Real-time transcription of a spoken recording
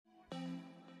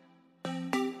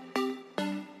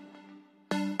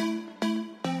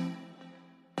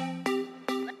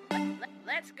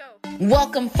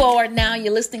Welcome forward now.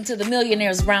 You're listening to the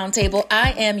Millionaires Roundtable.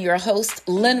 I am your host,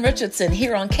 Lynn Richardson,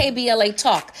 here on KBLA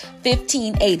Talk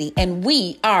 1580. And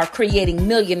we are creating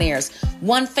millionaires,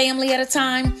 one family at a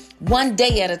time, one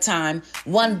day at a time,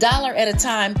 $1 at a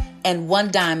time, and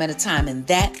one dime at a time. And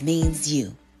that means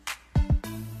you.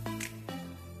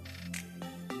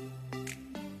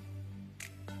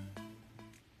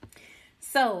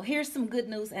 So here's some good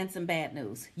news and some bad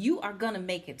news. You are going to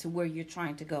make it to where you're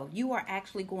trying to go. You are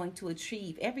actually going to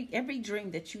achieve every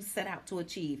dream that you set out to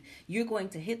achieve. You're going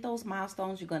to hit those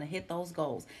milestones. You're going to hit those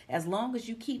goals. As long as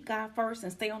you keep God first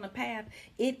and stay on the path,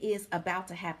 it is about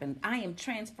to happen. I am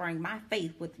transferring my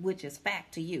faith, which is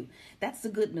fact, to you. That's the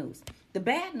good news. The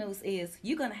bad news is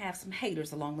you're going to have some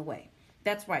haters along the way.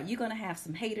 That's right. You're going to have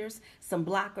some haters, some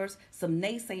blockers, some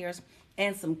naysayers,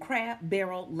 and some crab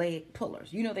barrel leg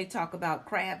pullers. You know, they talk about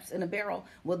crabs in a barrel.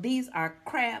 Well, these are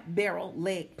crab barrel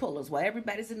leg pullers. While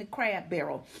everybody's in the crab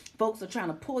barrel, folks are trying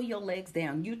to pull your legs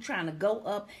down. You're trying to go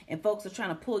up and folks are trying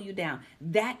to pull you down.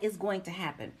 That is going to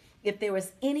happen. If there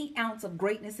is any ounce of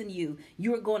greatness in you,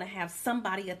 you're going to have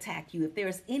somebody attack you. If there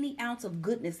is any ounce of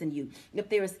goodness in you, if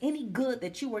there is any good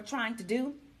that you are trying to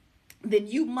do, then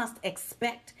you must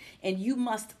expect and you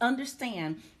must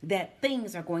understand that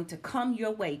things are going to come your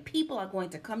way. People are going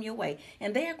to come your way,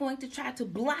 and they are going to try to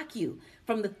block you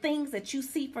from the things that you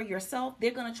see for yourself. They're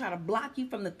going to try to block you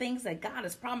from the things that God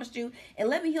has promised you. And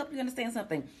let me help you understand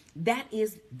something. That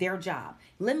is their job.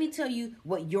 Let me tell you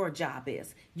what your job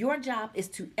is. Your job is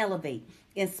to elevate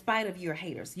in spite of your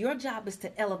haters. Your job is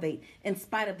to elevate in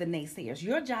spite of the naysayers.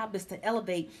 Your job is to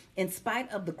elevate in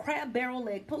spite of the crab barrel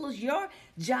leg pullers. Your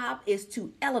job is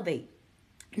to elevate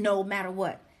no matter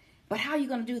what. But how are you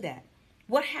going to do that?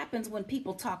 What happens when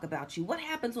people talk about you? What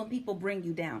happens when people bring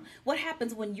you down? What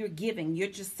happens when you're giving? You're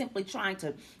just simply trying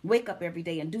to wake up every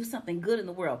day and do something good in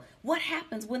the world. What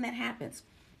happens when that happens?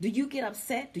 Do you get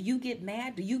upset? Do you get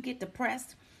mad? Do you get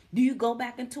depressed? Do you go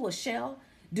back into a shell?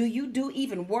 Do you do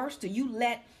even worse? Do you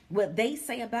let what they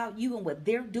say about you and what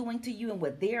they're doing to you and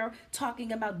what they're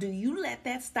talking about, do you let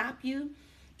that stop you?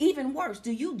 Even worse,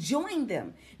 do you join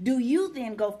them? Do you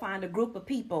then go find a group of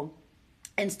people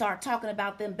and start talking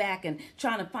about them back and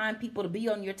trying to find people to be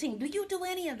on your team? Do you do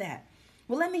any of that?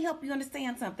 Well, let me help you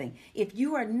understand something. If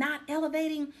you are not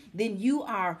elevating, then you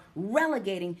are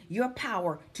relegating your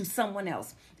power to someone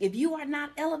else. If you are not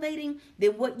elevating,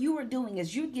 then what you are doing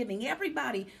is you're giving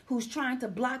everybody who's trying to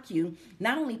block you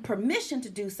not only permission to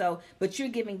do so, but you're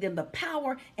giving them the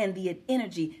power and the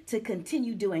energy to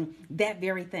continue doing that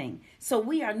very thing. So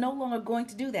we are no longer going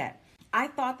to do that. I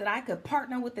thought that I could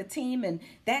partner with the team, and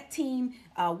that team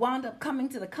wound up coming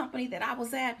to the company that I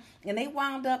was at, and they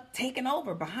wound up taking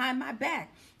over behind my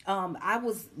back. I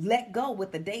was let go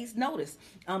with a day's notice.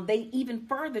 They even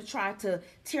further tried to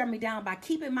tear me down by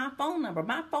keeping my phone number.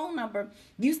 My phone number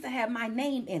used to have my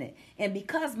name in it, and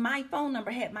because my phone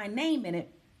number had my name in it,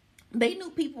 they knew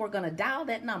people were going to dial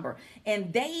that number,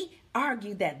 and they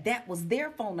argued that that was their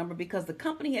phone number because the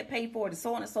company had paid for it and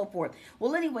so on and so forth.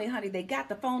 Well, anyway, honey, they got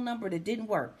the phone number that didn't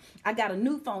work. I got a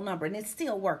new phone number and it's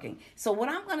still working. So what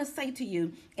I'm going to say to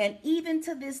you, and even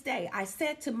to this day, I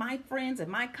said to my friends and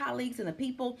my colleagues and the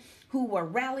people who were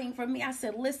rallying for me, I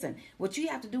said, listen, what you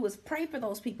have to do is pray for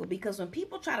those people, because when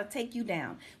people try to take you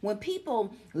down, when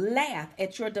people laugh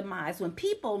at your demise, when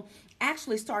people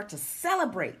actually start to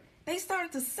celebrate, they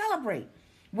started to celebrate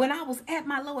when I was at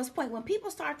my lowest point. When people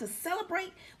start to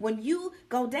celebrate, when you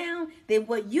go down, then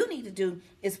what you need to do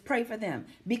is pray for them,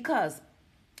 because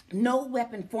no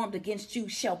weapon formed against you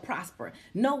shall prosper.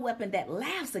 No weapon that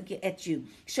laughs at you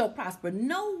shall prosper.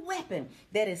 No weapon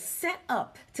that is set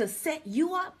up to set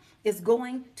you up is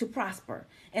going to prosper.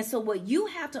 And so what you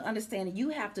have to understand and you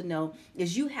have to know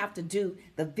is you have to do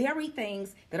the very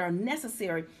things that are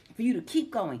necessary for you to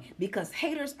keep going, because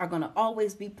haters are going to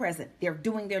always be present. They're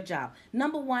doing their job.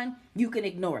 Number one, you can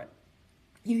ignore it.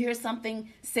 You hear something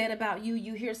said about you,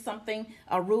 you hear something,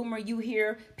 a rumor, you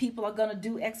hear people are going to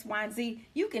do X, Y, and Z.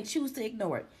 You can choose to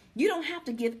ignore it. You don't have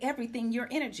to give everything your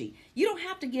energy. You don't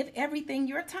have to give everything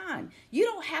your time. You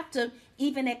don't have to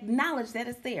even acknowledge that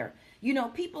it's there. You know,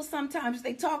 people sometimes,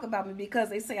 they talk about me because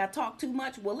they say I talk too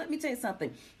much. Well, let me tell you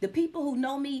something. The people who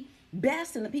know me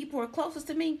best and the people who are closest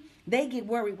to me, they get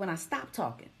worried when I stop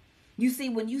talking. You see,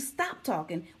 when you stop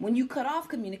talking, when you cut off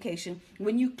communication,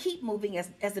 when you keep moving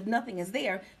as if nothing is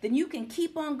there, then you can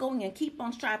keep on going and keep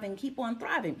on striving, keep on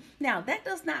thriving. Now, that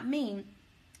does not mean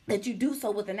that you do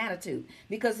so with an attitude.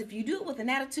 Because if you do it with an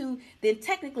attitude, then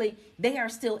technically they are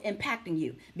still impacting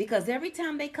you. Because every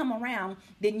time they come around,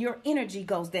 then your energy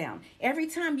goes down. Every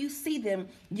time you see them,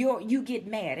 you get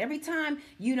mad. Every time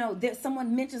that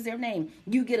someone mentions their name,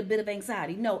 you get a bit of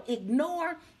anxiety. No,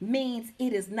 ignore means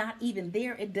it is not even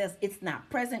there. It's not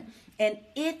present, and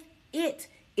it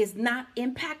is not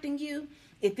impacting you.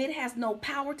 If it has no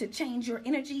power to change your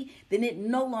energy, then it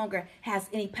no longer has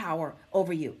any power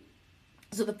over you.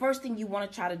 So the first thing you want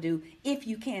to try to do, if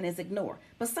you can, is ignore.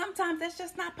 But sometimes that's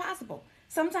just not possible.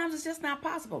 Sometimes it's just not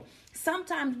possible.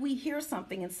 Sometimes we hear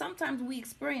something and sometimes we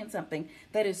experience something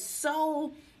that is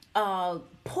so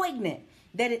poignant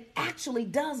that it actually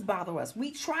does bother us.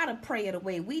 We try to pray it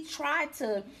away. We try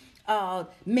to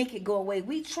make it go away.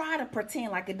 We try to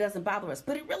pretend like it doesn't bother us,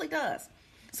 but it really does.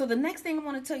 So the next thing I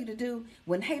want to tell you to do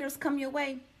when haters come your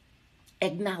way,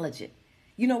 acknowledge it.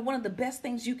 One of the best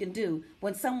things you can do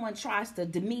when someone tries to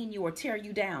demean you or tear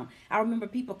you down. I remember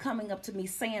people coming up to me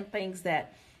saying things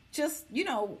that just,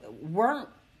 weren't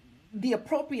the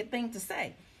appropriate thing to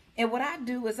say. And what I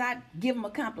do is I give them a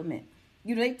compliment.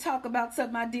 They talk about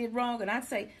something I did wrong and I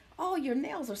say, "Oh, your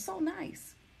nails are so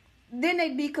nice." Then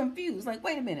they'd be confused. Like,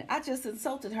 wait a minute, I just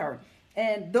insulted her.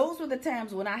 And those were the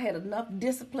times when I had enough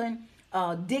discipline,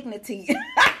 dignity,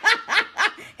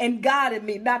 and God in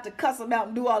me not to cuss them out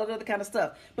and do all that other kind of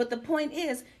stuff. But the point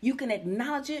is, you can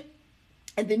acknowledge it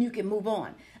and then you can move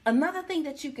on. Another thing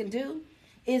that you can do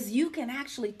is you can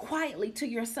actually quietly to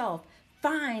yourself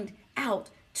find out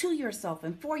to yourself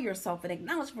and for yourself and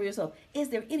acknowledge for yourself, is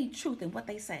there any truth in what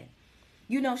they say?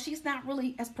 She's not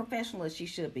really as professional as she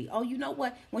should be. Oh, you know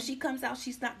what? When she comes out,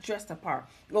 she's not dressed apart.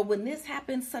 Or when this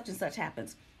happens, such and such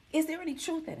happens. Is there any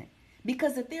truth in it?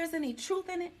 Because if there's any truth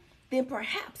in it, then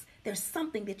perhaps there's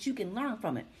something that you can learn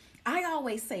from it. I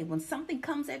always say when something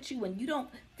comes at you and you don't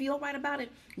feel right about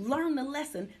it, learn the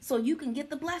lesson so you can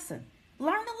get the blessing.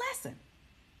 Learn the lesson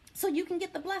so you can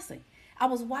get the blessing. I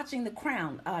was watching The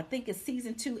Crown, I think it's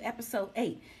season 2, episode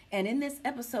 8. And in this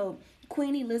episode,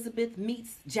 Queen Elizabeth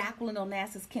meets Jacqueline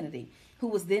Onassis Kennedy, who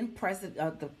was then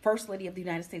the First Lady of the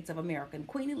United States of America. And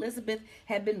Queen Elizabeth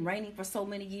had been reigning for so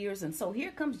many years. And so here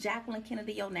comes Jacqueline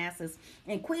Kennedy Onassis.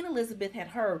 And Queen Elizabeth had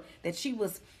heard that she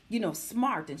was,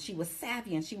 smart and she was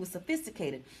savvy and she was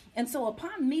sophisticated. And so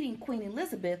upon meeting Queen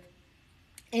Elizabeth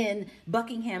in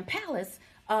Buckingham Palace,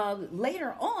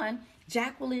 later on,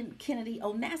 Jacqueline Kennedy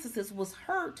Onassis was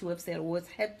heard to have said, or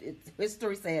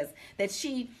history says, that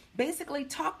she basically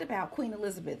talked about Queen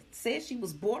Elizabeth, said she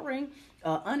was boring,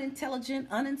 unintelligent,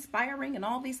 uninspiring, and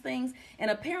all these things. And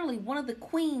apparently one of the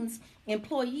Queen's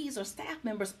employees or staff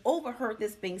members overheard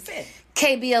this being said.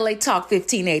 KBLA Talk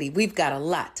 1580, we've got a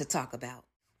lot to talk about.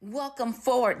 Welcome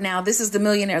forward now. This is the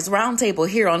Millionaires Roundtable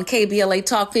here on KBLA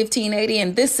Talk 1580,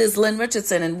 and this is Lynn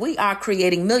Richardson, and we are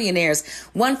creating millionaires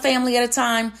one family at a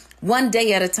time, one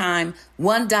day at a time,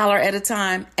 $1 at a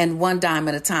time, and one dime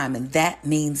at a time, and that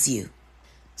means you.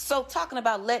 So talking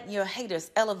about letting your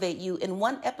haters elevate you, in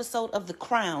one episode of The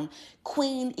Crown,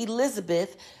 Queen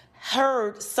Elizabeth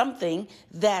heard something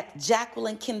that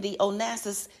Jacqueline Kennedy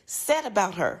Onassis said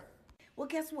about her. Well,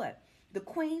 guess what? The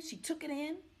Queen, she took it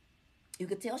in. You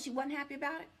could tell she wasn't happy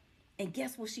about it. And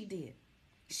guess what she did?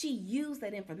 She used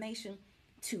that information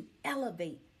to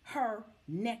elevate her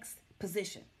next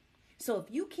position. So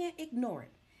if you can't ignore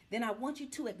it, then I want you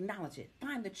to acknowledge it.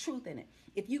 Find the truth in it.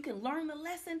 If you can learn the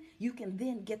lesson, you can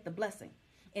then get the blessing.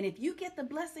 And if you get the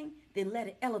blessing, then let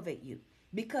it elevate you.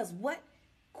 Because what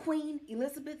Queen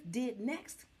Elizabeth did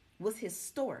next was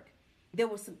historic. There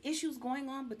were some issues going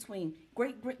on between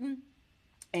Great Britain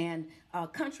and a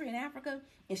country in Africa,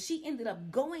 and she ended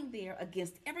up going there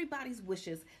against everybody's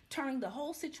wishes, turning the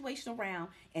whole situation around,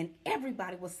 and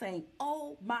everybody was saying,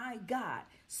 "Oh my God."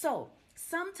 So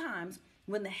sometimes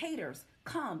when the haters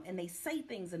come and they say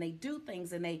things and they do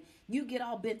things and you get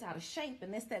all bent out of shape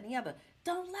and this, that, and the other,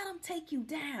 don't let them take you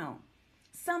down.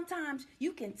 Sometimes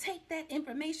you can take that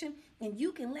information and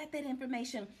you can let that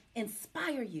information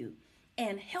inspire you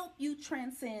and help you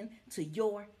transcend to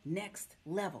your next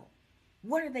level.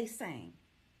 What are they saying?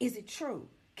 Is it true?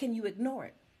 Can you ignore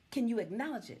it? Can you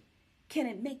acknowledge it? Can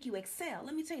it make you excel?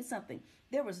 Let me tell you something.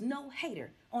 There is no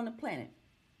hater on the planet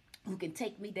who can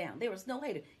take me down. There is no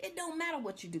hater. It don't matter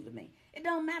what you do to me. It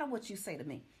don't matter what you say to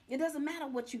me. It doesn't matter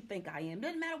what you think I am. It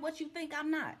doesn't matter what you think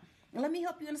I'm not. And let me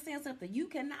help you understand something. You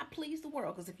cannot please the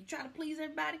world, because if you try to please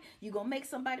everybody, you're going to make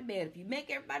somebody mad. If you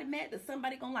make everybody mad, then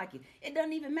somebody going to like you. It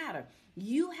doesn't even matter.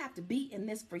 You have to be in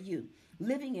this for you.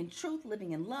 Living in truth,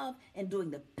 living in love, and doing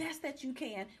the best that you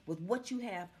can with what you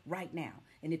have right now.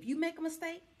 And if you make a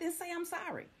mistake, then say, "I'm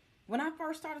sorry." When I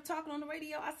first started talking on the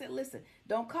radio, I said, listen,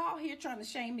 don't call here trying to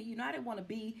shame me. I didn't want to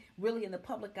be really in the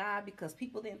public eye because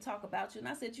people didn't talk about you. And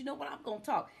I said, you know what? I'm going to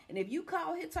talk. And if you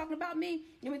call here talking about me,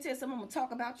 let me tell you something, I'm going to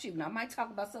talk about you. Now, I might talk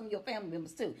about some of your family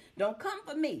members too. Don't come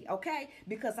for me, okay?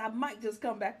 Because I might just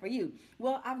come back for you.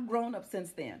 Well, I've grown up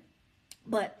since then.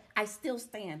 But I still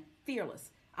stand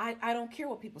fearless. I don't care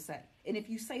what people say. And if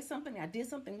you say something, I did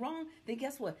something wrong, then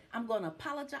guess what? I'm going to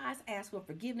apologize, ask for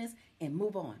forgiveness, and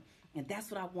move on. And that's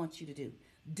what I want you to do.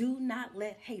 Do not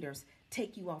let haters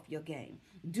take you off your game.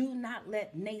 Do not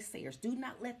let naysayers, do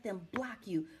not let them block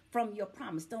you from your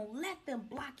promise. Don't let them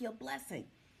block your blessing.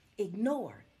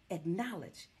 Ignore,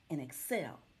 acknowledge, and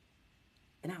excel.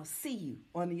 And I'll see you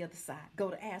on the other side. Go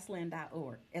to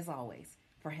asklynn.org, as always,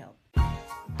 for help.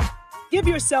 Give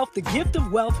yourself the gift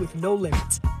of wealth with no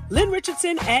limits. Lynn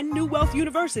Richardson and New Wealth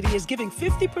University is giving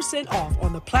 50% off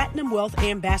on the Platinum Wealth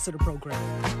Ambassador Program.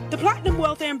 The Platinum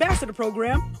Wealth Ambassador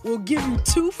Program will give you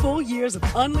 2 full years of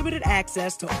unlimited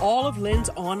access to all of Lynn's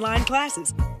online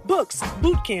classes, books,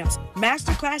 boot camps,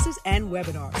 master classes, and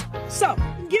webinars. So,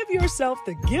 give yourself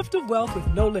the gift of wealth with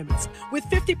no limits with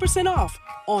 50% off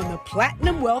on the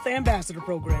Platinum Wealth Ambassador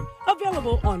Program,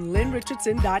 available on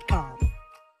lynnrichardson.com.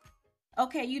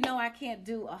 Okay, I can't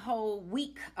do a whole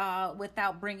week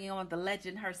without bringing on the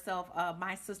legend herself,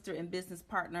 my sister and business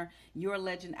partner, your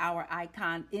legend, our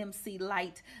icon, MC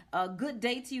Light. Good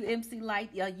day to you, MC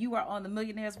Light. You are on the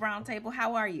Millionaires Roundtable.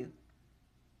 How are you?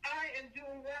 I am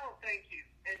doing well, thank you.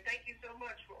 And thank you so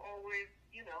much for always,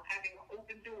 having an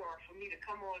open door for me to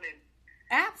come on and...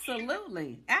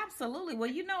 Absolutely. Absolutely.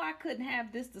 Well, I couldn't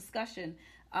have this discussion.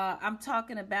 I'm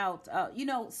talking about,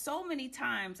 so many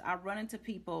times I run into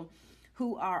people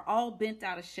who are all bent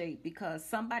out of shape because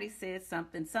somebody said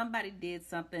something, somebody did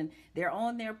something, they're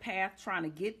on their path trying to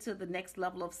get to the next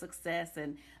level of success,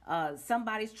 and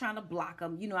somebody's trying to block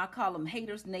them. I call them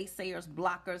haters, naysayers,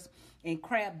 blockers, and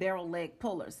crab barrel leg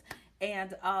pullers.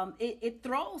 And it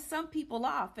throws some people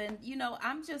off. And,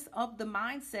 I'm just of the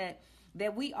mindset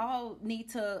that we all need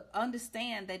to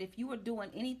understand that if you are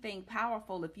doing anything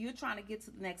powerful, if you're trying to get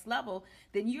to the next level,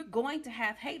 then you're going to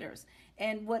have haters.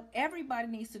 And what everybody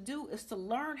needs to do is to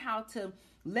learn how to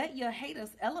let your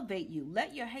haters elevate you.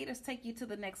 Let your haters take you to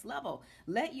the next level.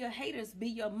 Let your haters be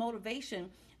your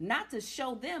motivation, not to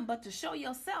show them, but to show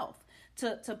yourself,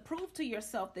 to prove to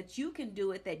yourself that you can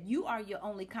do it, that you are your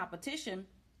only competition,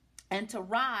 and to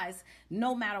rise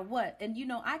no matter what. And,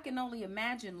 I can only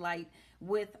imagine, like,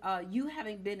 with you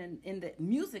having been in the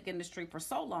music industry for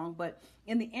so long, but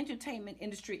in the entertainment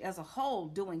industry as a whole,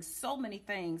 doing so many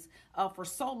things for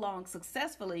so long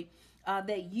successfully,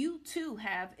 that you too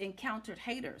have encountered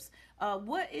haters.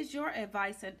 What is your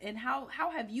advice, and how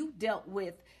have you dealt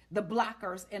with the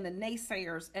blockers and the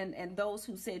naysayers and those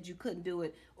who said you couldn't do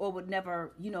it or would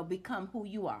never, become who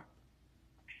you are?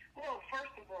 Well,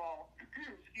 first of all,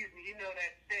 excuse me,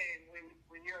 that saying,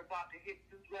 when you're about to hit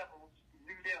new levels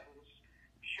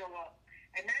show up.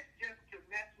 And that's just to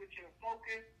mess with your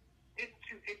focus.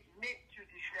 It's meant to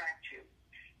distract you.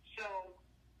 So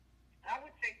I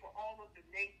would say for all of the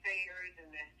naysayers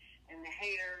and the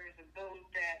haters and those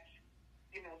that,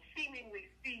 seemingly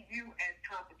see you as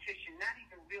competition, not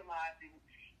even realizing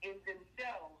in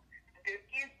themselves that there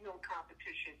is no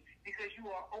competition because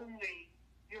you're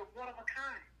one of a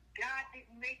kind. God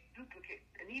didn't make duplicates.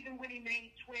 And even when he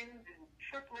made twins and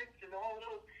triplets and all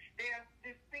those, they are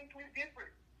distinctly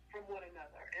different from one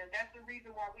another. And that's the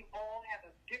reason why we all have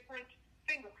a different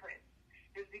fingerprint,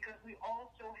 is because we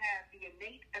also have the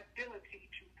innate ability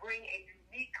to bring a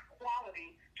unique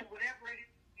quality to whatever it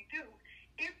is we do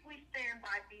if we stand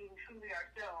by being truly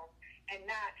ourselves and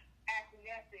not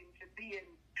acquiescing to being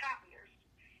copiers.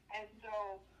 And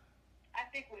so I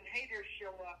think when haters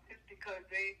show up, it's because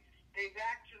they've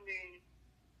actually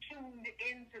tuned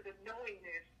into the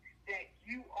knowingness that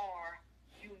you are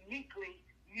uniquely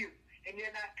you, and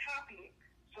you're not copying.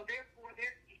 So therefore,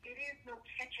 it is no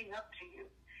catching up to you.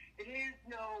 It is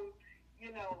no,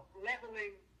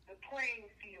 leveling the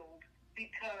playing field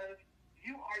because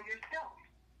you are yourself.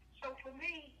 So for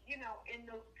me, in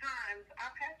those times,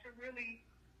 I've had to really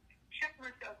check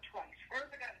myself twice.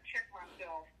 First, I got to check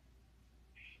myself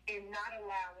in not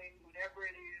allowing whatever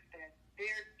it is that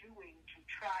they're doing to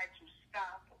try to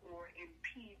stop or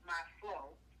impede my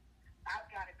flow. I've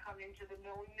got to come into the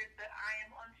knowingness that I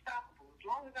am unstoppable. As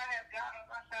long as I have God on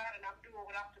my side and I'm doing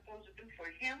what I'm supposed to do for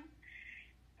him,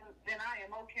 then I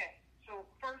am okay. So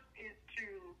first is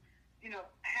to,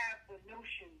 have the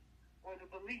notion or the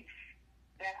belief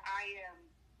that I am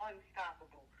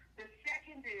unstoppable. The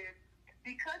second is,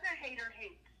 because a hater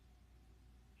hates,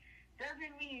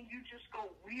 doesn't mean you just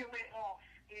go reeling off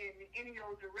in any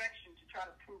old direction to try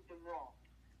to prove them wrong.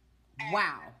 And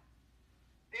Wow.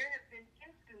 there have been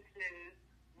instances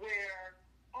where,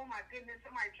 oh my goodness,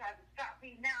 somebody tried to stop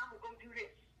me, now I'm going to go do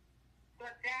this.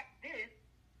 But this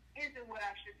isn't what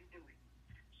I should be doing.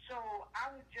 So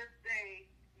I would just say,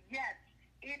 yes,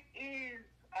 it is,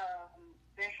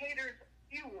 the haters'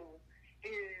 fuel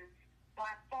is by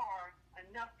far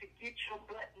enough to get your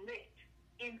butt lit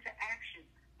into action.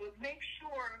 But make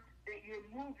sure that you're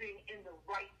moving in the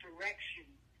right direction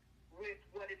with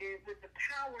what it is, with the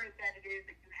power that it is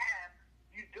that you have.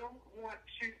 You don't want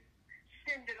to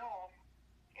send it off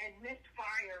and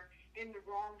misfire in the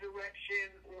wrong direction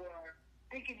or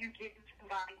thinking you're getting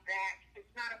somebody back.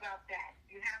 It's not about that.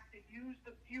 You have to use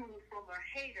the fuel from a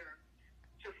hater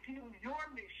to fuel your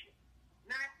mission,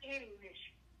 not any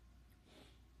mission.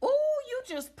 Ooh, you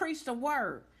just preached a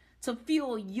word. To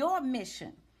fuel your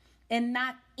mission and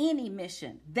not any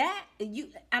mission.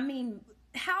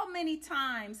 How many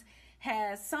times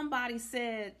has somebody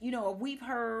said, we've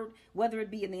heard, whether it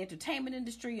be in the entertainment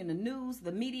industry, in the news,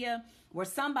 the media, where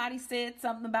somebody said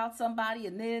something about somebody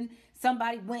and then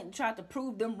somebody went and tried to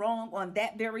prove them wrong on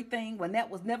that very thing when that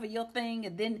was never your thing,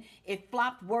 and then it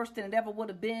flopped worse than it ever would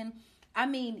have been. I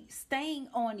mean, staying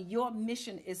on your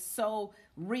mission is so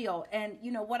real. And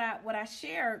what I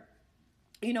shared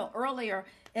earlier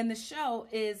in the show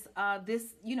is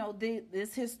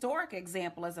this historic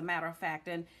example, as a matter of fact.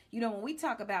 And when we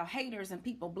talk about haters and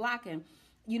people blocking,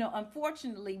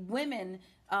 unfortunately, women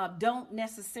don't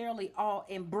necessarily all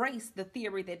embrace the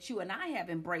theory that you and I have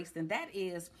embraced, and that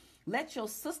is, let your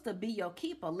sister be your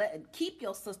keeper. Keep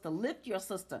your sister, lift your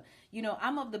sister.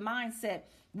 I'm of the mindset,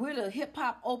 we're the hip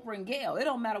hop Oprah and Gail. It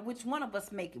don't matter which one of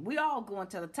us make it. We all going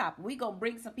to the top. We gonna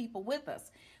bring some people with us.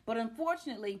 But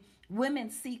unfortunately, women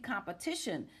see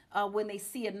competition when they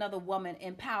see another woman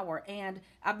in power. And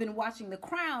I've been watching The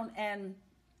Crown, and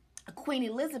Queen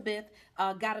Elizabeth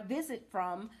got a visit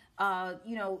from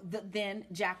then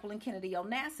Jacqueline Kennedy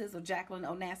Onassis, or Jacqueline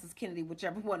Onassis Kennedy,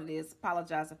 whichever one it is.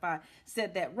 Apologize if I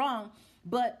said that wrong.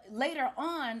 But later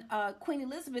on, Queen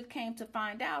Elizabeth came to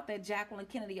find out that Jacqueline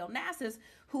Kennedy Onassis,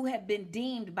 who had been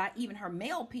deemed by even her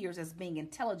male peers as being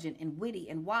intelligent and witty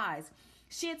and wise,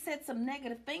 she had said some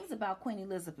negative things about Queen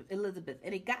Elizabeth,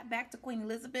 and it got back to Queen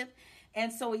Elizabeth.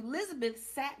 And so Elizabeth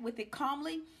sat with it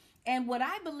calmly. And what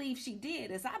I believe she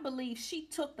did is, I believe she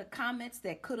took the comments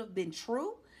that could have been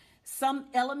true, some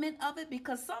element of it,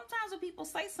 because sometimes when people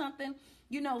say something,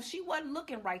 she wasn't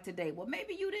looking right today. Well,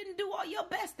 maybe you didn't do all your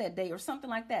best that day or something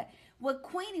like that. What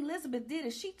Queen Elizabeth did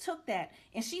is she took that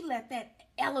and she let that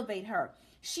elevate her.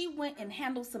 She went and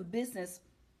handled some business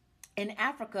in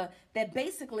Africa that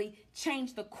basically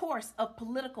changed the course of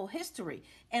political history.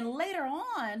 And later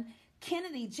on,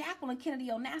 Jacqueline Kennedy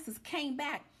Onassis came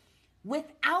back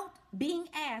without being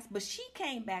asked, but she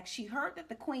came back. She heard that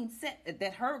the Queen said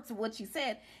that, heard what she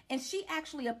said, and she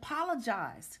actually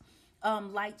apologized.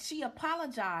 She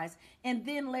apologized. And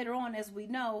then later on, as we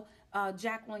know,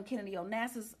 Jacqueline Kennedy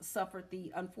Onassis suffered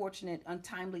the unfortunate,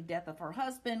 untimely death of her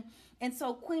husband. And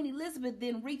so Queen Elizabeth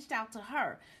then reached out to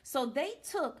her. So they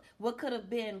took what could have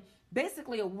been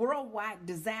basically a worldwide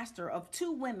disaster of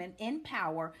two women in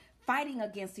power fighting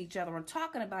against each other and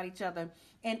talking about each other.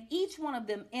 And each one of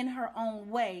them in her own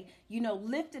way,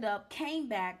 lifted up, came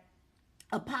back,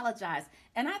 apologized.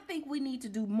 And I think we need to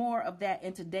do more of that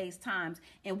in today's times.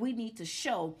 And we need to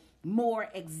show more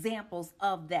examples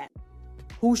of that.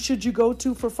 Who should you go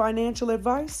to for financial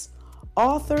advice?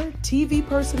 Author, TV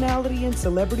personality, and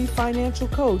celebrity financial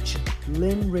coach,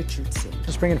 Lynn Richardson.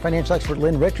 Let's bring in financial expert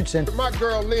Lynn Richardson. My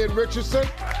girl, Lynn Richardson.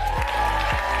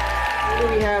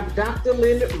 We have Dr.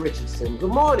 Lynn Richardson. Good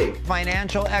morning.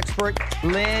 Financial expert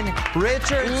Lynn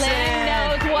Richardson. Lynn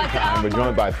knows what's up. We're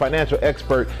joined by financial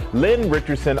expert Lynn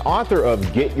Richardson, author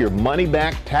of Get Your Money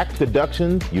Back, Tax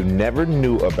Deductions You Never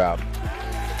Knew About.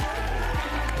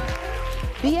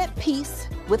 Be at peace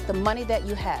with the money that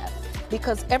you have,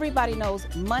 because everybody knows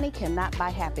money cannot buy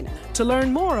happiness. To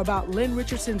learn more about Lynn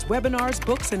Richardson's webinars,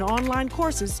 books, and online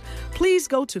courses, please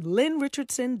go to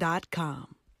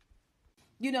lynnrichardson.com.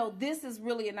 This is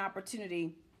really an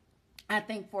opportunity, I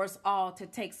think, for us all to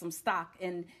take some stock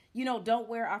and, don't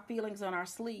wear our feelings on our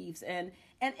sleeves. And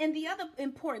the other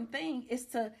important thing is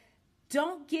to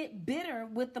don't get bitter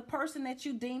with the person that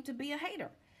you deem to be a hater,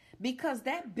 because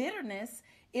that bitterness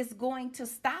is going to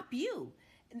stop you.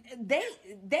 They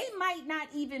might not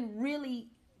even really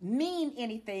mean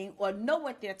anything or know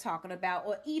what they're talking about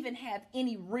or even have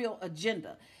any real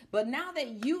agenda. But now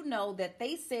that you know that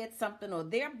they said something or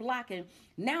they're blocking,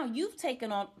 now you've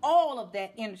taken on all of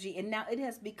that energy, and now it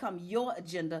has become your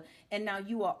agenda, and now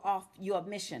you are off your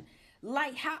mission.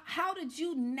 Like, how did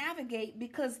you navigate?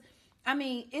 Because I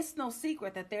mean, it's no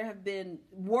secret that there have been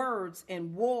words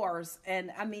and wars,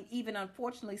 and I mean, even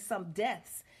unfortunately, some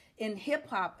deaths in hip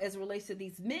hop as it relates to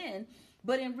these men.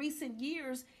 But in recent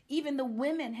years, even the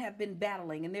women have been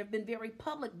battling, and there have been very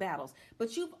public battles.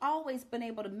 But you've always been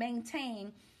able to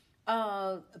maintain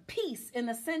peace in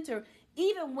the center,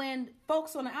 even when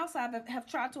folks on the outside have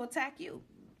tried to attack you.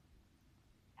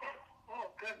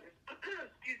 Oh, goodness.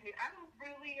 Excuse me. I don't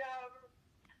really,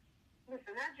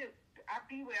 listen, I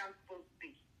be where I'm supposed to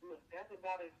be. Look, that's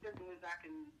about as simple as I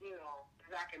can,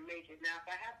 as I can make it. Now, if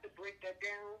I have to break that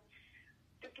down,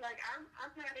 it's like I'm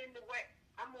not in the way.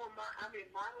 I'm in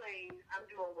my lane. I'm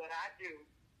doing what I do.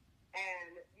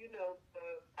 And,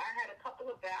 I had a couple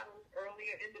of battles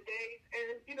earlier in the days.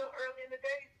 And, early in the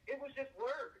days, it was just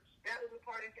words. That was a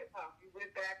part of hip-hop. You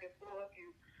went back and forth.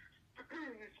 You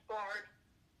sparred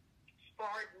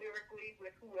lyrically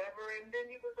with whoever, and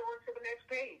then you was on to the next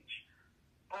page.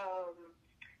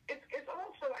 It's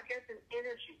also, I guess, an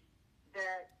energy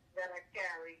that I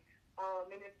carry.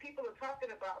 And if people are talking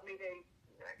about me,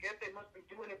 I guess they must be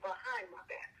doing it behind my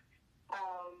back.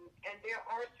 And there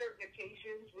are certain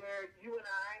occasions where you and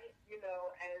I,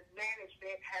 as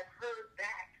management, have heard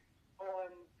back on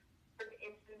certain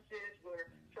instances where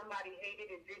somebody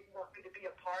hated and didn't want me to be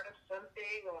a part of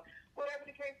something or whatever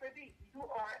the case may be. You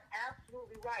are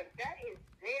absolutely right. That is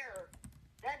their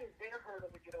hurdle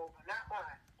to get over, not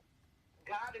mine.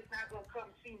 God is not going to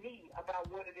come see me about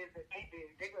what it is that they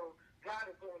did. God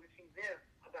is going to see them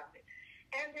about it.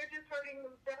 And they're just hurting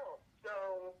themselves.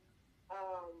 So,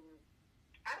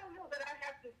 I don't know that I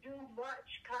have to do much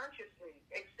consciously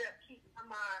except keep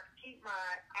my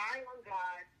eye on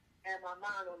God and my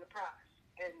mind on the prize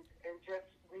and just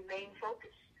remain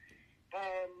focused.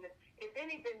 And if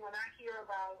anything, when I hear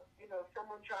about,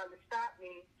 someone trying to stop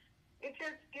me, it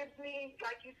just gives me,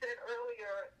 like you said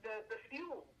earlier, the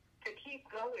fuel to keep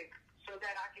going so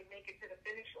that I can make it to the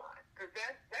finish line. Because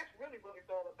that's really what it's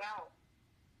all about.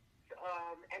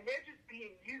 And they're just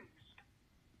being used.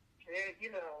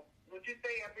 Would you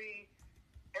say every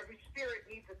spirit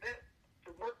needs a bit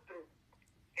to work through?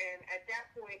 And at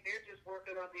that point, they're just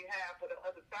working on behalf of the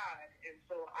other side. And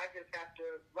so I just have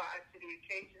to rise to the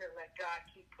occasion and let God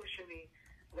keep pushing me.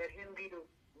 Let him be the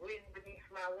wind beneath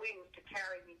my wings to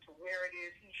carry me to where it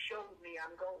is he showed me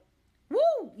I'm going.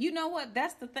 Woo! You know what?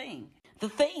 That's the thing. The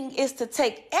thing is to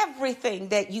take everything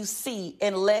that you see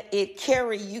and let it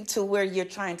carry you to where you're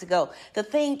trying to go. The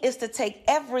thing is to take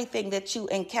everything that you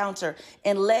encounter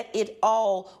and let it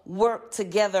all work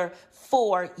together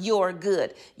for your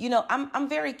good. I'm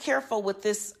very careful with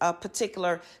this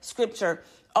particular scripture.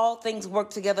 All things work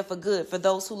together for good for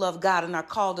those who love God and are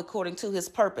called according to his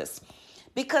purpose.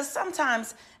 Because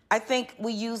sometimes I think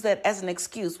we use that as an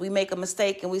excuse. We make a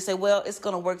mistake and we say, well, it's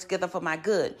going to work together for my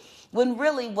good. When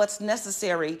really what's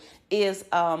necessary is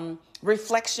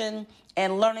reflection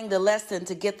and learning the lesson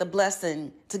to get the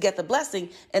blessing,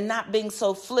 and not being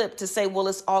so flip to say, well,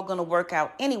 it's all going to work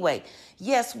out anyway.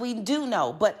 Yes, we do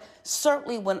know. But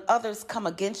certainly when others come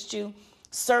against you,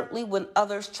 certainly when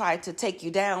others try to take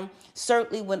you down,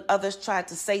 certainly when others try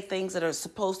to say things that are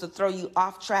supposed to throw you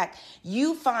off track,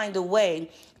 you find a way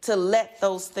to let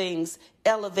those things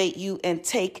elevate you and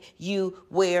take you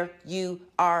where you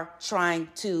are trying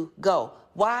to go.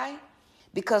 Why?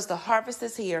 Because the harvest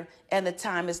is here and the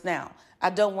time is now.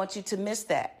 I don't want you to miss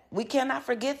that. We cannot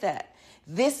forget that.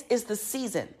 This is the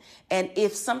season. And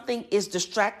if something is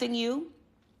distracting you,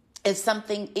 if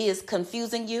something is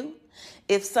confusing you,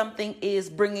 if something is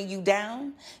bringing you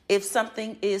down, if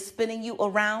something is spinning you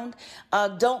around,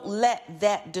 don't let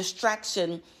that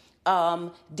distraction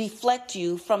deflect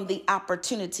you from the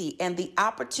opportunity. And the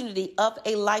opportunity of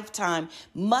a lifetime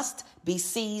must be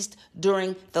seized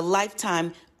during the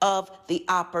lifetime of the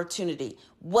opportunity.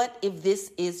 What if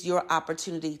this is your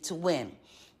opportunity to win?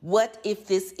 What if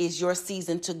this is your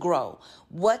season to grow?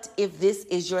 What if this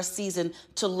is your season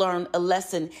to learn a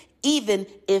lesson, even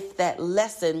if that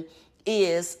lesson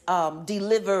is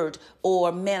delivered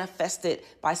or manifested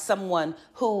by someone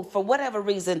who, for whatever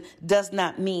reason, does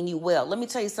not mean you well? Let me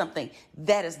tell you something.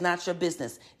 That is not your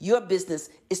business. Your business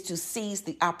is to seize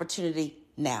the opportunity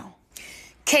now.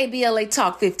 KBLA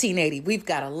Talk 1580. We've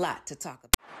got a lot to talk about.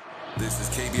 This is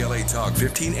KBLA Talk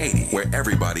 1580, where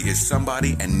everybody is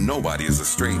somebody and nobody is a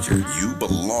stranger. You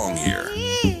belong here.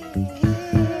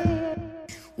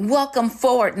 Welcome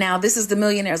forward now. This is the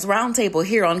Millionaires Roundtable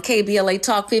here on KBLA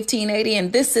Talk 1580,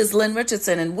 and this is Lynn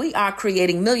Richardson, and we are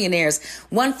creating millionaires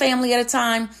one family at a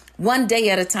time, one day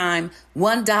at a time,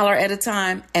 $1 at a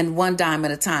time, and $1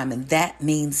 at a time, and that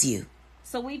means you.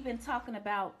 So we've been talking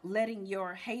about letting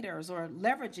your haters or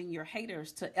leveraging your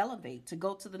haters to elevate, to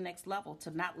go to the next level,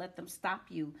 to not let them stop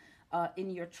you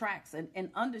in your tracks, and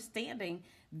understanding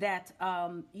that,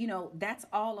 that's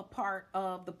all a part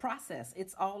of the process.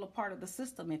 It's all a part of the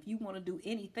system. If you want to do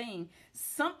anything,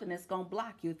 something is going to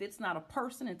block you. If it's not a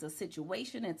person, it's a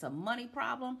situation, it's a money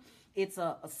problem, it's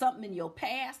a something in your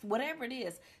past, whatever it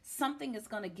is, something is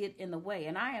going to get in the way.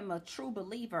 And I am a true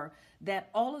believer that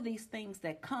all of these things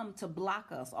that come to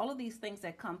block us, all of these things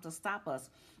that come to stop us,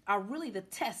 are really the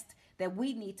test that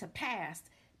we need to pass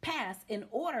in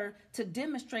order to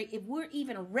demonstrate if we're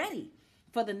even ready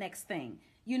for the next thing.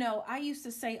 I used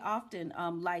to say often,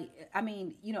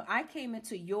 I came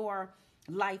into your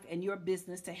life and your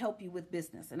business to help you with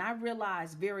business. And I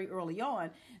realized very early on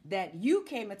that you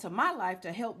came into my life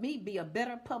to help me be a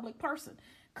better public person,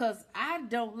 because I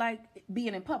don't like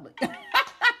being in public.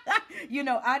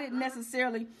 I didn't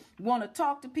necessarily want to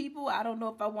talk to people. I don't know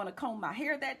if I want to comb my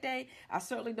hair that day. I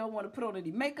certainly don't want to put on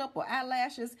any makeup or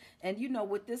eyelashes. And,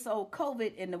 with this old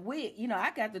COVID and the wig,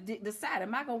 I got to decide,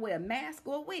 am I going to wear a mask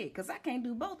or a wig? Because I can't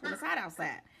do both when it's hot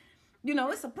outside.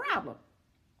 It's a problem.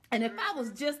 And if I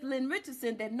was just Lynn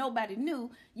Richardson that nobody knew,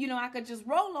 I could just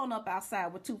roll on up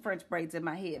outside with 2 French braids in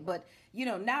my head. But,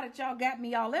 now that y'all got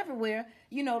me all everywhere,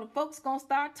 the folks going to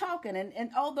start talking. And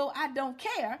although I don't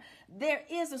care, there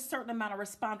is a certain amount of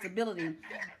responsibility.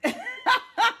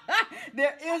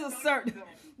 There is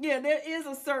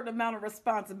a certain amount of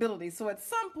responsibility. So at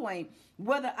some point,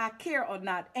 whether I care or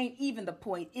not ain't even the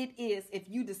point. It is, if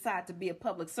you decide to be a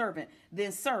public servant,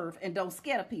 then serve and don't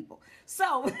scare the people.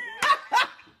 So...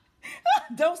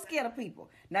 Don't scare the people.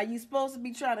 Now, you're supposed to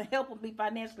be trying to help them be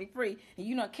financially free, and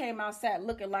you done came outside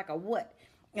looking like a what?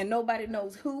 And nobody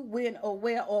knows who, when, or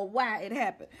where, or why it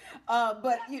happened.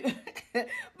 But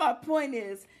my point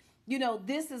is,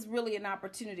 this is really an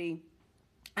opportunity,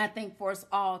 I think, for us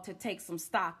all to take some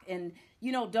stock and,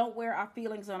 don't wear our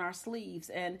feelings on our sleeves.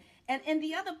 And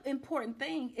the other important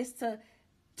thing is to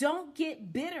don't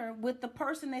get bitter with the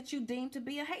person that you deem to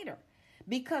be a hater,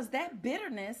 because that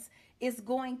bitterness is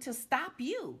going to stop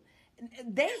you.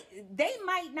 They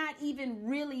might not even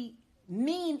really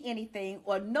mean anything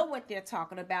or know what they're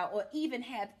talking about or even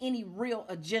have any real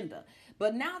agenda.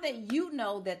 But now that you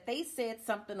know that they said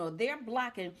something or they're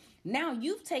blocking, now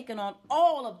you've taken on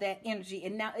all of that energy,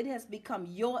 and now it has become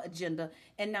your agenda,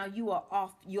 and now you are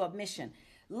off your mission.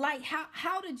 Like,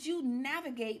 how did you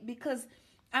navigate? Because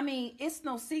it's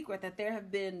no secret that there have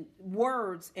been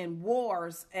words and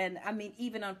wars and,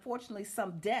 even unfortunately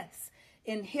some deaths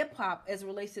in hip hop as it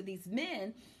relates to these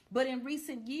men. But in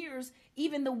recent years,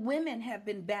 even the women have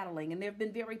been battling, and there have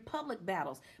been very public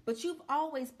battles. But you've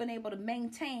always been able to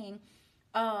maintain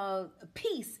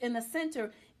peace in the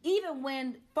center, even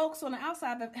when folks on the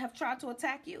outside have tried to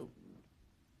attack you.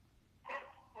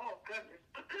 Oh, goodness.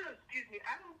 Excuse me.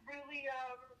 I don't really,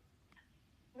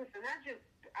 listen,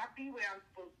 I be where I'm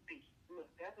supposed to be. Look,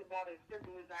 that's about as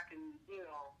simple as I can,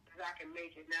 as I can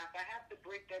make it. Now, if I have to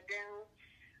break that down,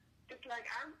 it's like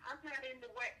I'm not in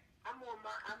the way. I'm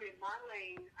in my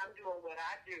lane. I'm doing what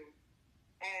I do.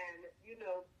 And,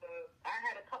 I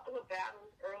had a couple of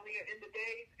battles earlier in the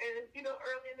days. And,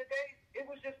 early in the days, it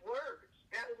was just words.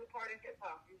 That was a part of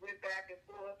hip-hop. You went back and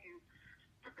forth. You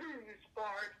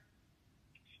sparred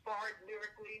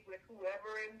lyrically with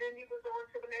whoever, and then you was on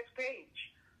to the next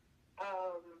page.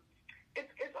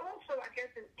 It's also, I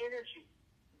guess, an energy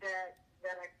that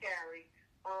I carry.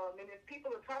 And if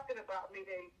people are talking about me,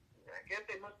 I guess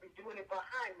they must be doing it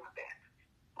behind my back.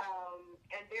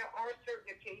 And there are certain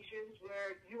occasions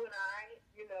where you and I,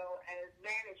 as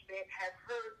management, have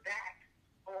heard back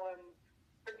on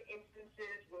certain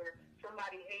instances where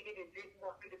somebody hated and didn't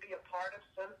want me to be a part of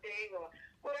something or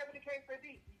whatever the case may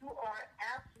be. You are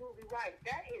absolutely right.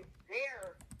 That is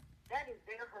their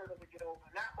hurdle to get over,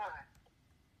 not mine.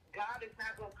 God is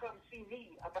not going to come see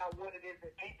me about what it is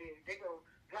that they did.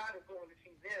 God is going to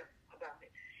see them about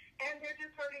it. And they're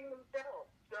just hurting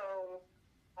themselves. So,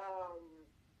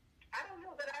 I don't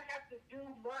know that I have to do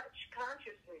much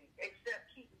consciously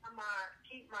except keep my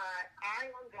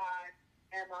eye on God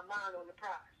and my mind on the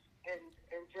prize and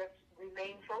just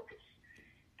remain focused.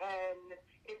 And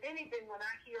if anything, when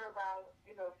I hear about,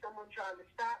 someone trying to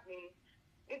stop me,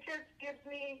 it just gives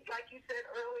me, like you said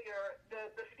earlier,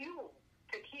 the fuel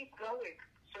to keep going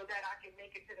so that I can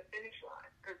make it to the finish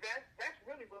line. Because that's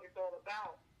really what it's all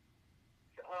about.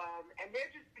 And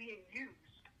they're just being used.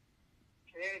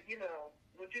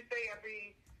 Would you say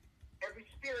every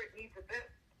spirit needs a bit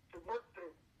to work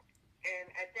through? And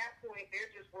at that point,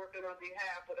 they're just working on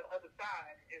behalf of the other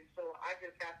side. And so I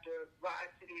just have to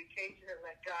rise to the occasion and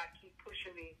let God keep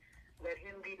pushing me. Let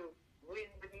him be the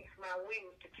wind beneath my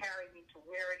wings to carry me to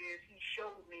where it is He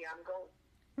showed me I'm going.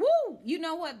 Woo! You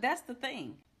know what? That's the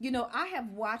thing. You know, I have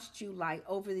watched you like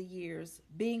over the years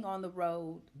being on the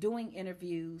road, doing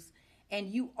interviews, and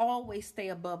you always stay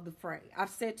above the fray. I've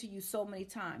said to you so many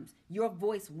times, your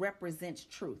voice represents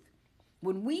truth.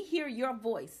 When we hear your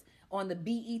voice on the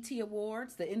BET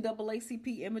Awards, the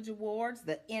NAACP Image Awards,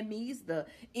 the Emmys, the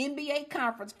NBA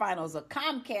Conference Finals, a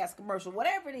Comcast commercial,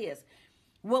 whatever it is,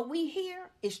 what we hear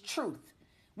is truth.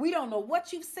 We don't know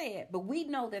what you've said, but we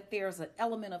know that there's an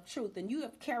element of truth, and you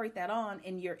have carried that on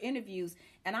in your interviews.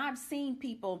 And I've seen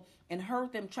people and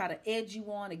heard them try to edge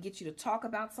you on to get you to talk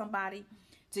about somebody,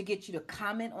 to get you to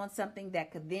comment on something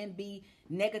that could then be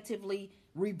negatively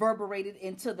reverberated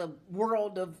into the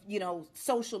world of, you know,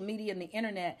 social media and the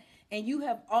internet. And you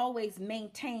have always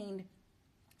maintained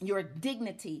your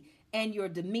dignity and your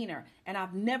demeanor. And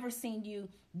I've never seen you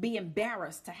be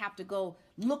embarrassed to have to go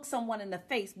look someone in the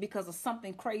face because of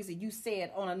something crazy you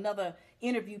said on another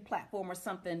interview platform or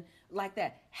something like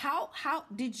that. How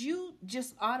did you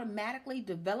just automatically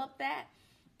develop that?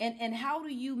 And how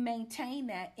do you maintain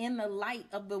that in the light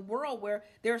of the world where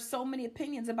there are so many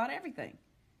opinions about everything?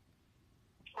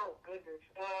 Oh, goodness.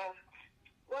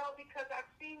 Well, because I've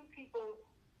seen people's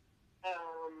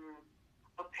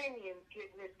opinions get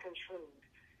misconstrued.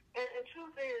 And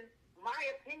truth is, my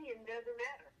opinion doesn't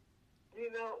matter.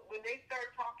 You know, when they start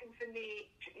talking to me,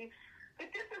 but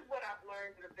this is what I've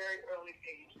learned at a very early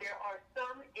age. There are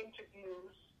some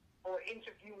interviews or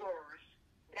interviewers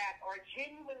that are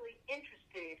genuinely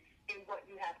interested in what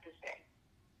you have to say.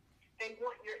 They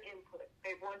want your input.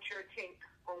 They want your take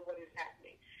on what is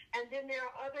happening. And then there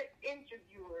are other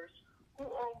interviewers who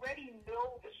already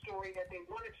know the story that they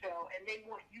want to tell, and they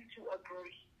want you to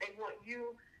agree. They want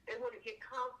to get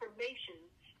confirmation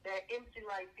that MC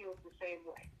Light feels the same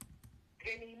way.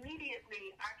 And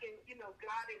immediately I can, you know,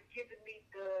 God has given me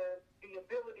the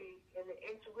ability and the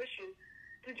intuition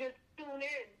to just tune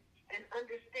in and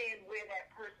understand where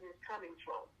that person is coming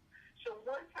from. So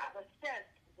once I've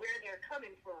assessed where they're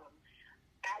coming from,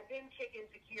 I then kick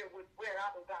into gear with where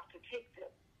I'm about to take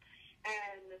them.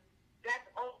 And that's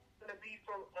all going to be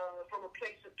from a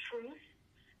place of truth.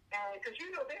 Because,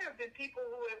 you know, there have been people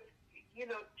who have, you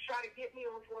know, try to get me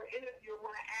on for an interview and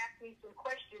want to ask me some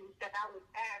questions that I was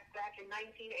asked back in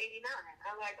 1989.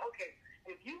 I'm like, okay,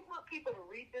 if you want people to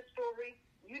read this story,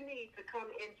 you need to come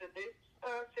into this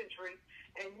century,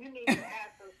 and you need to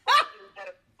ask some questions that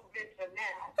are relevant to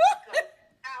now. Because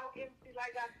how MC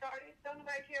Light got started, don't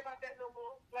nobody care about that no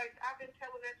more. Like, I've been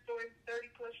telling that story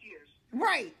 30 plus years.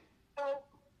 Right.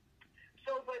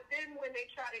 But then when they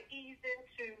try to ease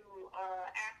into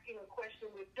asking a question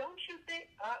with, don't you think?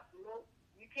 No,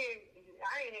 you can't.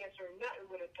 I ain't answering nothing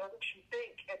with a don't you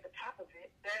think at the top of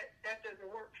it. That doesn't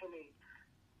work for me.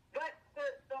 But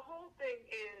the whole thing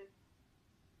is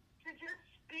to just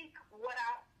speak what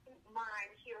I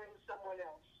mind hearing someone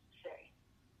else say.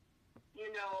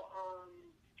 You know,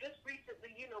 just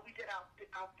recently, you know, we did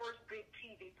our first big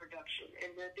TV production,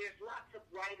 and there's lots of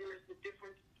writers with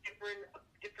different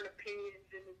opinions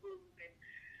in the room. And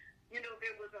you know,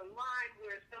 there was a line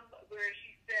where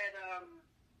she said,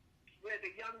 where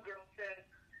the young girl said,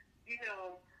 you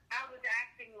know, I was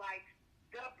acting like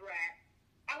the brat.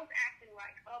 I was acting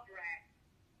like a brat,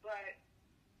 but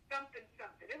something.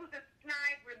 It was a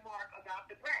snide remark about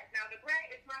the brat. Now, the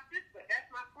brat is my sister. That's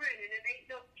my friend, and it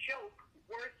ain't no joke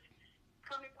worth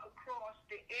coming across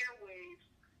the airwaves,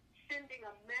 sending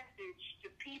a message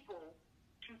to people,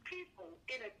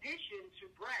 in addition to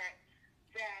brat,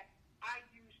 that I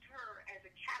used her as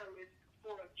a catalyst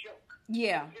for a joke.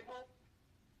 Yeah.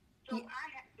 So I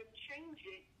had to change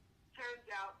it. Turns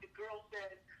out the girl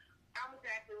said, I was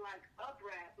acting like a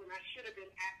brat when I should have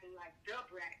been acting like the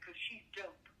brat because she's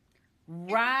dope.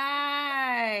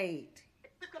 Right.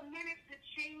 It took a minute to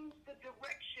change the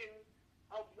direction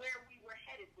of where we were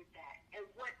headed with that and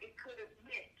what it could have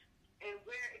meant and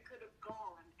where it could have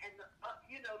gone and the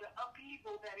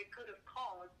upheaval that it could have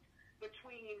caused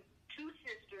between two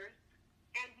sisters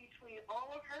and between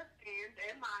all of her fans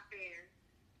and my fans.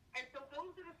 And so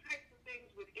those are the types of things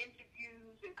with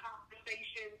interviews and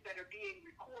conversations that are being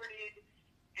recorded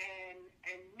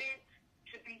and meant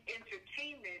to be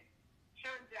entertainment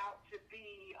turns out to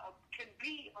can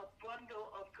be a bundle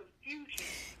of confusion.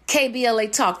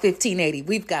 KBLA Talk 1580.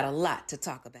 We've got a lot to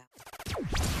talk about.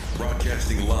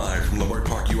 Broadcasting live from Leimert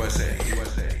Park, USA.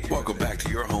 Welcome back to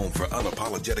your home for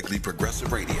unapologetically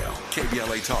progressive radio.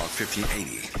 KBLA Talk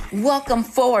 1580. Welcome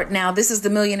forward now. This is the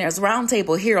Millionaires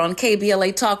Roundtable here on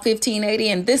KBLA Talk 1580.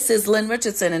 And this is Lynn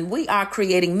Richardson. And we are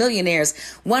creating millionaires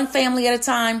one family at a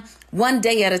time, one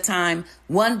day at a time,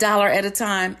 $1 at a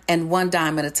time, and one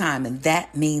dime at a time. And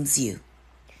that means you.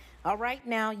 All right,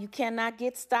 now you cannot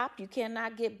get stopped. You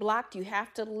cannot get blocked. You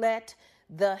have to let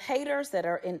the haters that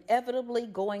are inevitably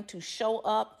going to show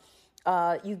up.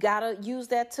 You got to use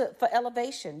that for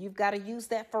elevation. You've got to use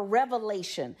that for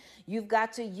revelation. You've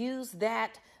got to use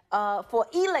that for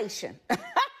elation.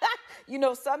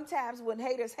 Sometimes when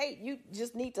haters hate, you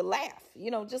just need to laugh.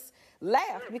 Just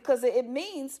laugh, because it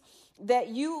means that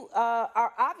you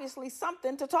are obviously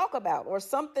something to talk about, or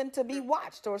something to be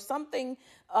watched, or something,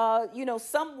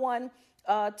 someone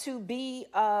to be,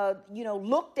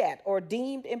 looked at or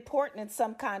deemed important in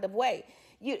some kind of way.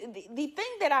 The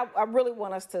thing that I really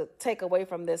want us to take away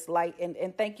from this, Light,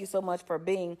 and thank you so much for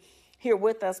being here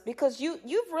with us, because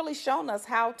you've really shown us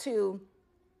how to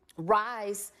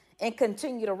rise and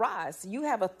continue to rise. You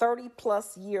have a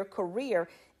 30-plus year career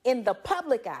in the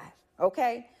public eye,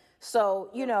 okay? So,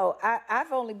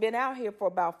 I've only been out here for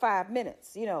about 5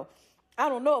 minutes. I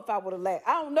don't know if I would have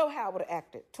I don't know how I would have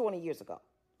acted 20 years ago,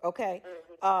 okay?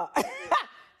 I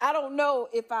don't know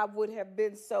if I would have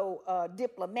been so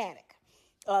diplomatic.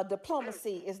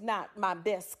 Diplomacy is not my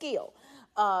best skill.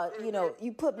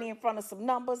 You put me in front of some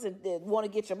numbers and want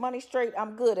to get your money straight,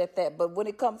 I'm good at that. But when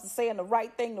it comes to saying the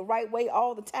right thing the right way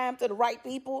all the time to the right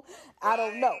people, I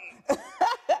don't know.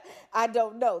 I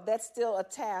don't know. That's still a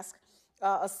task,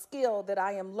 a skill that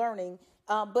I am learning.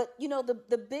 But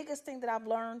the biggest thing that I've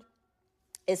learned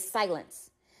is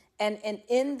silence. And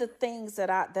in the things that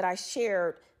I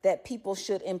shared that people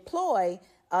should employ,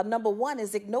 number one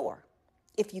is ignore,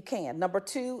 if you can. Number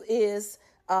two is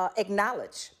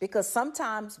acknowledge, because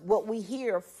sometimes what we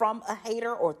hear from a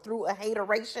hater or through a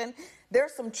hateration,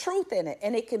 there's some truth in it,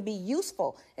 and it can be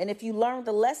useful. And if you learn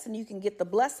the lesson, you can get the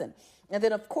blessing. And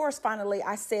then, of course, finally,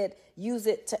 I said use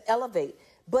it to elevate,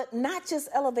 but not just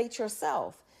elevate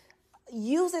yourself.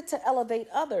 Use it to elevate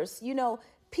others.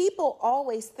 People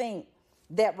always think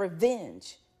that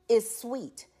revenge is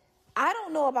sweet. I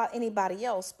don't know about anybody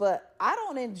else, but I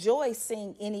don't enjoy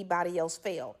seeing anybody else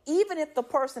fail, even if the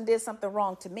person did something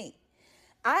wrong to me.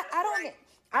 I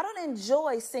don't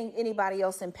enjoy seeing anybody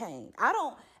else in pain.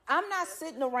 I'm not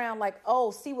sitting around like,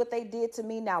 oh, see what they did to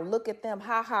me. Now look at them.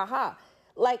 Ha, ha, ha.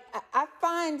 Like, I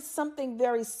find something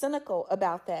very cynical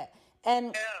about that.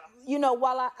 And,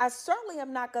 while I certainly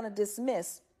am not going to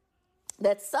dismiss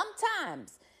that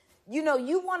sometimes,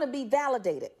 you want to be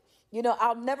validated.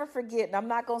 I'll never forget, and I'm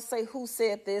not going to say who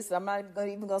said this. I'm not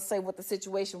even going to say what the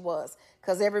situation was,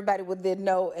 because everybody would then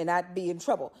know and I'd be in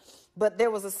trouble. But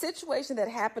there was a situation that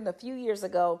happened a few years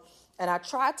ago, and I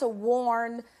tried to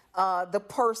warn the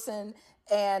person,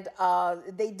 and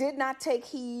they did not take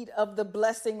heed of the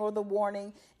blessing or the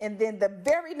warning. And then the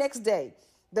very next day,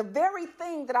 the very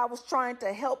thing that I was trying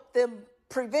to help them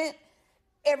prevent,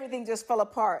 everything just fell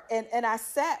apart. And I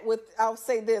sat with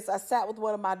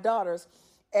one of my daughters,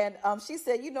 and she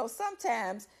said,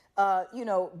 sometimes,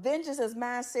 vengeance is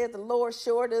mine, said the Lord,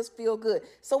 sure does feel good.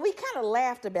 So we kind of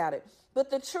laughed about it. But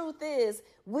the truth is,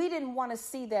 we didn't want to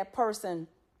see that person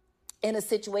in a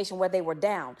situation where they were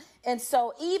down. And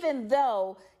so even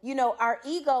though, our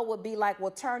ego would be like,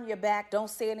 well, turn your back, don't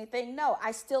say anything. No,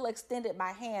 I still extended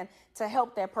my hand to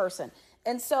help that person.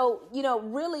 And so,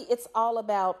 really it's all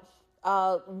about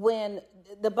when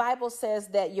the Bible says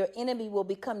that your enemy will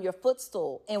become your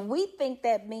footstool. And we think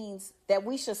that means that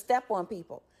we should step on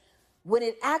people, when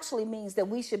it actually means that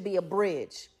we should be a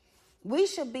bridge. We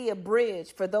should be a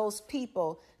bridge for those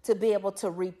people to be able to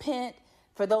repent,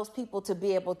 for those people to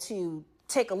be able to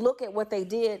take a look at what they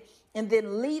did, and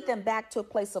then lead them back to a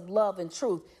place of love and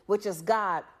truth, which is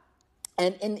God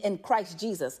and in Christ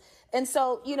Jesus. And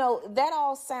so, that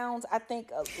all sounds, I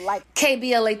think, like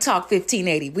KBLA Talk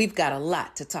 1580. We've got a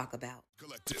lot to talk about.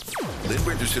 Lynn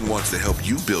Richardson wants to help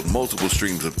you build multiple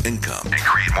streams of income and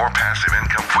create more passive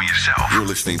income for yourself. You're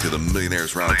listening to the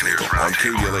Millionaires Roundtable on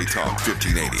KBLA Talk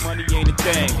 1580. Money ain't a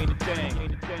thing.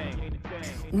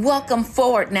 Welcome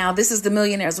forward now. This is the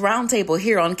Millionaires Roundtable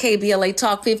here on KBLA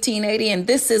Talk 1580, and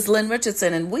this is Lynn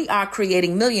Richardson, and we are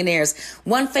creating millionaires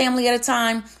one family at a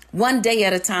time, one day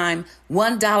at a time,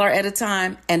 $1 at a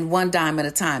time, and one dime at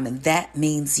a time, and that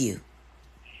means you.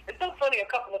 It's so funny. A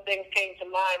couple of things came to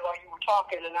mind while you were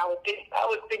talking, and I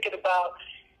was thinking about,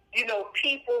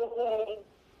 people who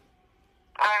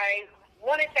I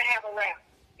wanted to have around,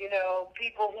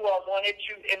 people who I wanted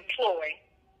to employ,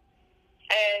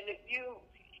 and you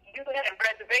have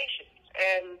reservations.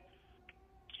 And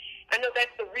I know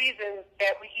that's the reason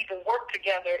that we even work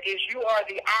together, is you are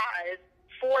the eyes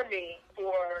for me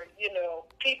for,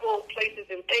 people, places,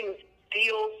 and things,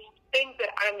 deals, things that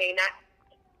I may not.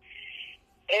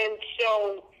 And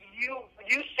so you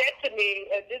said to me,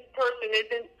 this person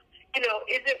isn't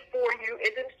for you,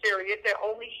 isn't serious. They're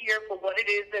only here for what it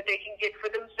is that they can get for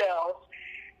themselves.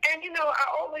 And, I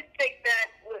always take that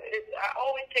with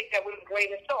a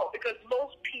grain of salt, because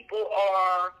most people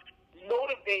are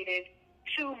motivated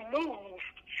to move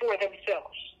for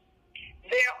themselves.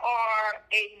 There are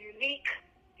a unique,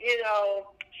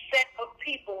 set of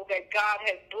people that God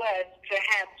has blessed to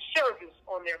have service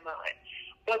on their mind.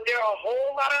 But there are a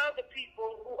whole lot of other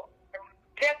people who are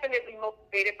definitely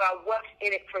motivated by what's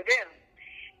in it for them.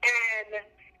 And,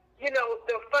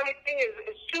 the funny thing is,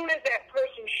 as soon as that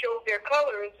person showed their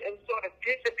colors and sort of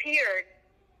disappeared,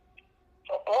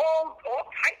 all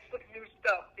types of new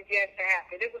stuff began to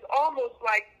happen. It was almost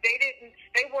like they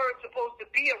weren't supposed to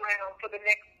be around for the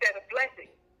next set of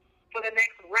blessings, for the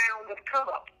next round of come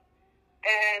up.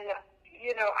 And,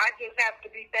 I just have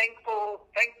to be thankful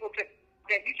to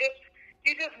that you just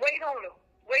wait on them.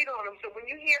 So when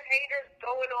you hear haters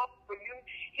going off, when you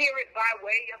hear it by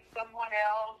way of someone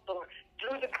else or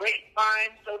through the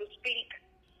grapevine, so to speak,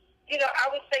 I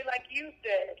would say, like you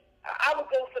said, I would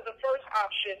go for the first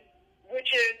option,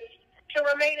 which is to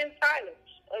remain in silence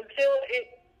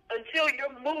until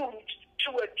you're moved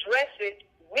to address it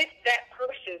with that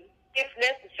person, if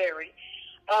necessary,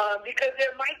 because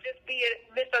there might just be a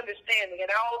misunderstanding.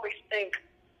 And I always think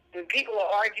when people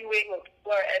are arguing or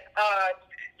people are at odds,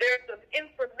 there's some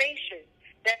information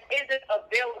that isn't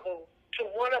available to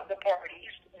one of the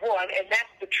parties, and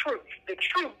that's the truth. The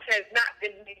truth has not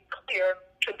been made clear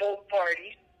to both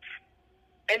parties,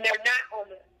 and they're not on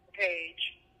the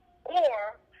page.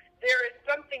 Or there is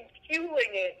something fueling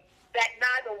it that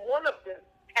neither one of them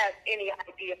has any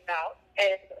idea about.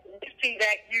 And we see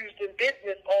that used in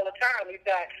business all the time. We've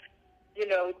got,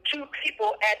 two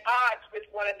people at odds with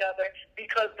one another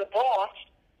because the boss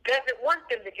doesn't want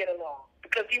them to get along,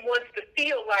 because he wants to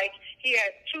feel like he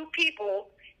has two people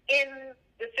in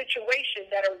the situation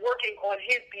that are working on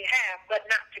his behalf, but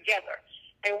not together.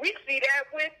 And we see that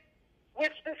with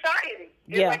society.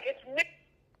 Yeah.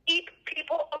 Keep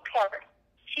people apart,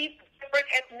 keep different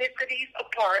ethnicities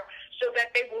apart, so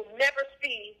that they will never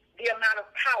see the amount of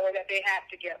power that they have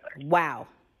together. Wow.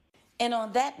 And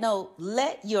on that note,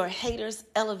 let your haters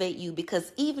elevate you,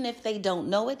 because even if they don't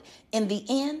know it, in the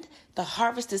end, the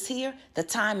harvest is here, the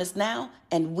time is now,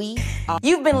 and we are.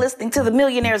 You've been listening to the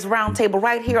Millionaires Roundtable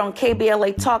right here on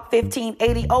KBLA Talk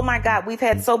 1580. Oh my God, we've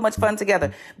had so much fun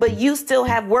together, but you still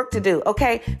have work to do,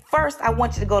 okay? First, I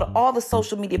want you to go to all the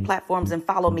social media platforms and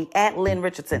follow me at Lynn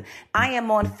Richardson. I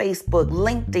am on Facebook,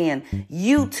 LinkedIn,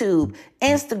 YouTube,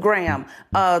 Instagram,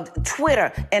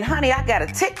 Twitter, and honey, I got a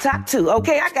TikTok too,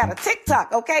 okay? I got a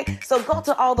TikTok, okay? So go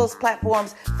to all those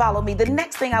platforms, follow me. The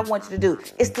next thing I want you to do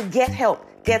is to get help.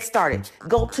 Get started.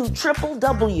 Go to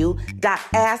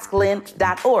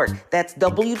www.asklynn.org. That's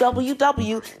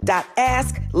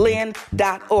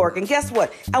www.asklynn.org. And guess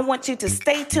what? I want you to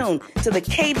stay tuned to the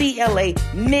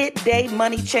KBLA Midday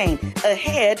Money Chain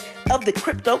ahead of the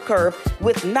crypto curve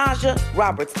with Naja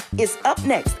Roberts. Is up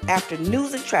next after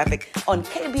news and traffic on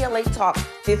KBLA Talk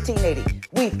 1580.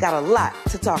 We've got a lot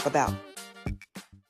to talk about.